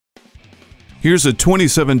Here's a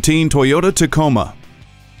 2017 Toyota Tacoma.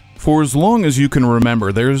 For as long as you can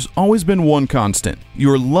remember, there's always been one constant: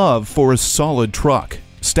 your love for a solid truck.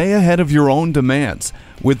 Stay ahead of your own demands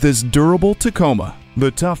with this durable Tacoma. The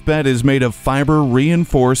tough bed is made of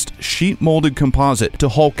fiber-reinforced, sheet-molded composite to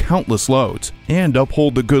haul countless loads and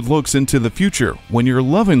uphold the good looks into the future when you're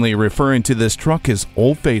lovingly referring to this truck as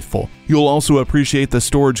Old Faithful. You'll also appreciate the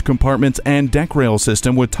storage compartments and deck rail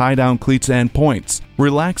system with tie-down cleats and points.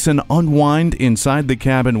 Relax and unwind inside the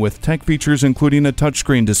cabin with tech features including a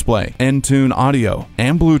touchscreen display, Entune audio,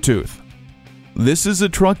 and Bluetooth. This is a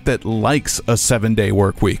truck that likes a 7-day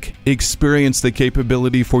work week. Experience the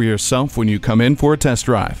capability for yourself when you come in for a test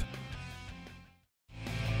drive.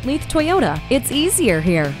 Leith Toyota, it's easier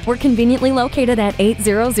here. We're conveniently located at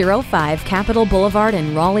 8005 Capital Boulevard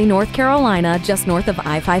in Raleigh, North Carolina, just north of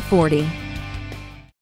I-540.